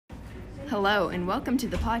Hello, and welcome to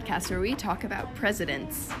the podcast where we talk about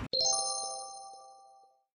presidents.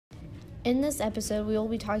 In this episode, we will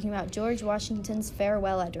be talking about George Washington's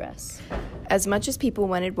farewell address. As much as people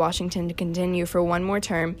wanted Washington to continue for one more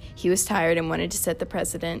term, he was tired and wanted to set the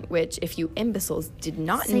precedent, which, if you imbeciles did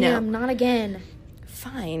not know... Sam, not again.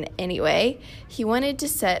 Fine. Anyway, he wanted to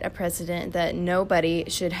set a precedent that nobody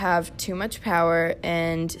should have too much power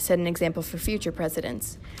and set an example for future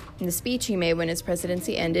presidents. And the speech he made when his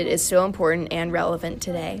presidency ended is still important and relevant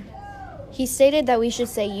today. He stated that we should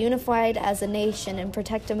stay unified as a nation and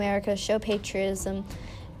protect America, show patriotism,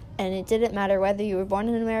 and it didn't matter whether you were born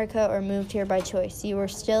in America or moved here by choice. You were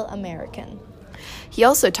still American. He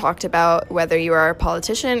also talked about whether you are a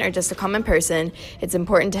politician or just a common person, it's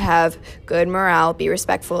important to have good morale, be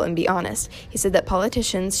respectful, and be honest. He said that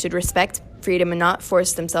politicians should respect freedom and not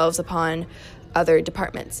force themselves upon other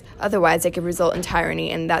departments. Otherwise, it could result in tyranny,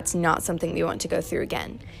 and that's not something we want to go through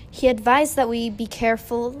again. He advised that we be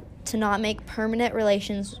careful to not make permanent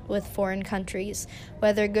relations with foreign countries,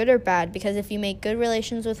 whether good or bad, because if you make good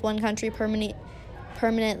relations with one country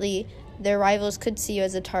permanently, their rivals could see you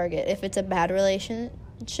as a target. If it's a bad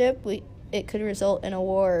relationship, it could result in a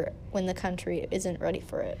war when the country isn't ready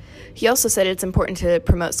for it. He also said it's important to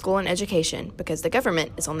promote school and education because the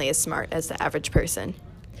government is only as smart as the average person.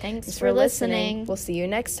 Thanks for listening. We'll see you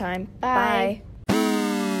next time. Bye.